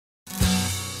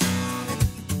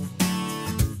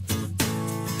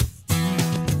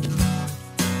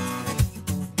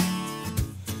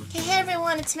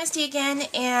it's Misty again,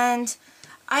 and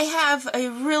I have a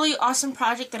really awesome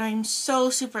project that I'm so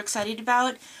super excited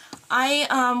about. I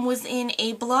was in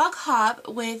a blog hop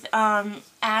with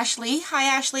Ashley. Hi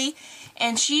Ashley.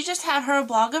 And she just had her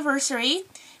blogiversary,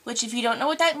 which if you don't know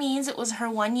what that means, it was her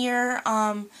 1 year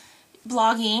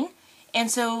blogging. And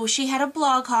so she had a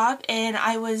blog hop, and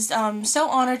I was so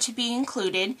honored to be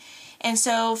included. And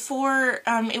so for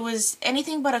it was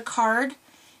anything but a card,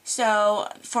 so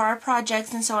for our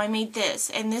projects, and so I made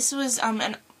this. And this was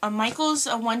a Michaels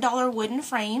 $1 wooden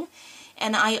frame,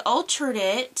 and I altered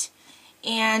it,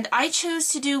 and I chose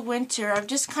to do winter. I'm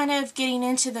just kind of getting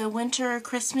into the winter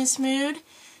Christmas mood.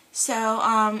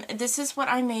 So this is what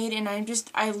I made, and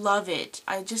I love it.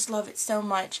 I just love it so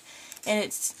much. And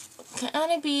it's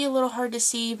gonna be a little hard to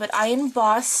see, but I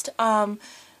embossed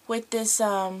with this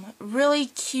really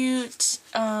cute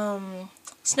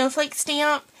snowflake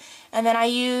stamp, and then I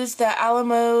used the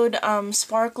Alamode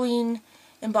sparkling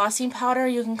embossing powder.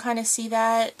 You can kind of see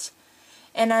that.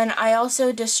 And then I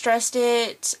also distressed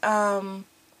it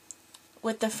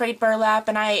with the frayed burlap,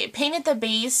 and I painted the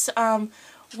base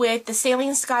with the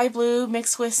Saline Sky Blue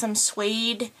mixed with some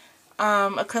suede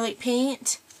acrylic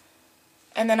paint.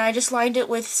 And then I just lined it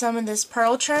with some of this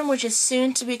pearl trim, which is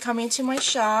soon to be coming to my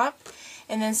shop.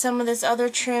 And then some of this other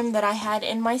trim that I had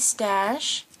in my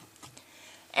stash.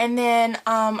 And then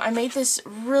I made this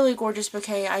really gorgeous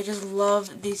bouquet. I just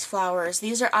love these flowers.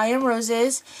 These are I Am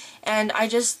Roses, and I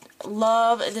just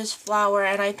love this flower.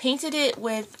 And I painted it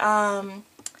with, I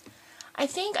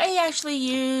think I actually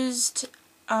used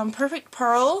Perfect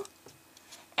Pearl.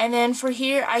 And then for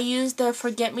here, I used the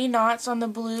Forget Me Nots on the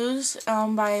Blues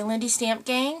by Lindy Stamp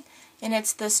Gang, and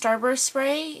it's the Starburst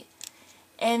spray.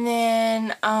 And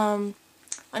then on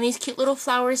these cute little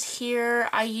flowers here,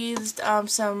 I used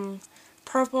some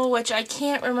purple, which I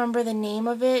can't remember the name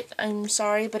of it. I'm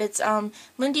sorry, but it's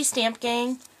Lindy Stamp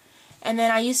Gang. And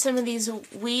then I used some of these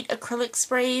wheat acrylic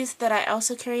sprays that I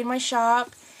also carry in my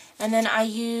shop. And then I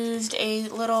used a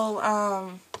little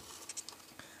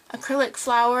acrylic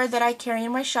flower that I carry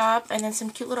in my shop, and then some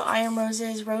cute little I Am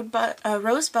Roses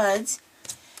rose buds.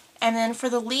 And then for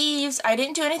the leaves, I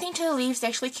didn't do anything to the leaves. They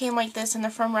actually came like this in the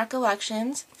From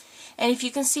Recollections. And if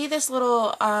you can see this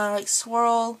little like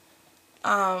swirl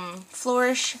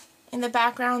flourish in the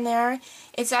background there,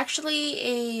 it's actually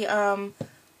a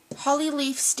holly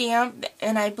leaf stamp,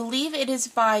 and I believe it is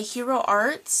by Hero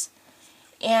Arts.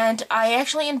 And I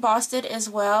actually embossed it as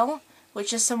well,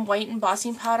 which is some white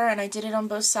embossing powder, and I did it on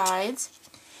both sides.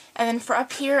 And then for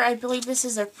up here, I believe this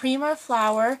is a Prima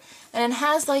flower, and it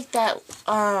has like that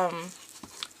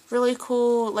really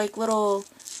cool like little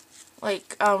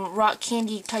like rock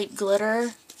candy type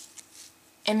glitter.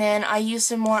 And then I used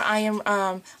some more I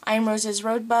Am Roses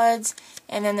Rose Buds,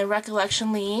 and then the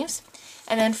Recollection leaves.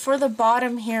 And then for the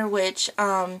bottom here, which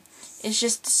is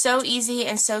just so easy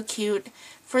and so cute,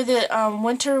 for the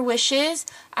Winter Wishes,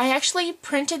 I actually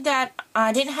printed that.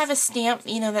 I didn't have a stamp,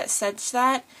 that says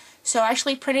that, so I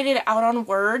actually printed it out on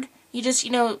Word. You just,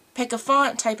 pick a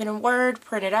font, type it in Word,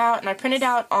 print it out, and I printed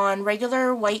out on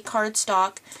regular white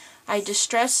cardstock. I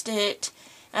distressed it,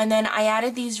 and then I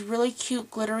added these really cute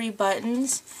glittery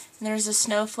buttons. And there's a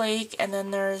snowflake, and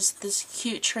then there's this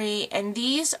cute tree, and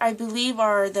these, I believe,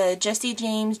 are the Jesse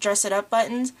James Dress It Up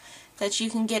buttons that you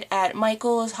can get at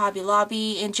Michael's, Hobby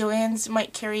Lobby, and Joann's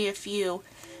might carry a few.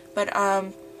 But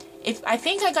I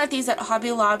think I got these at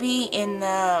Hobby Lobby in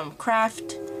the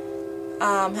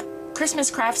Christmas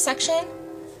craft section.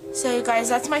 So you guys,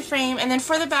 that's my frame. And then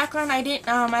for the background, I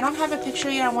don't have a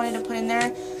picture yet I wanted to put in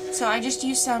there, so I just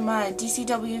used some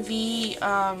DCWV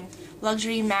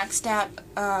luxury max stamp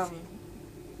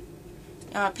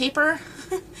paper.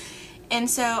 And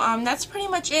so that's pretty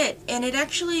much it. And it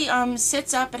actually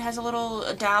sits up. It has a little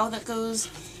dowel that goes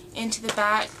into the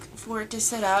back for it to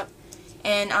sit up.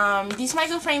 And these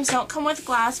micro frames don't come with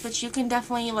glass, but you can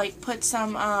definitely like put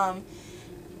some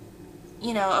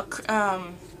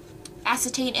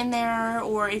acetate in there,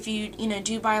 or if you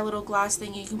do buy a little glass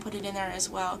thing, you can put it in there as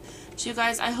well. So you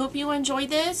guys, I hope you enjoyed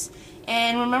this,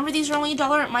 and remember, these are only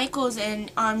 $1 at Michael's,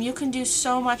 and you can do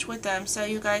so much with them. So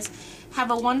you guys have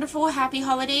a wonderful, happy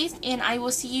holidays, and I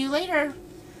will see you later.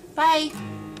 Bye.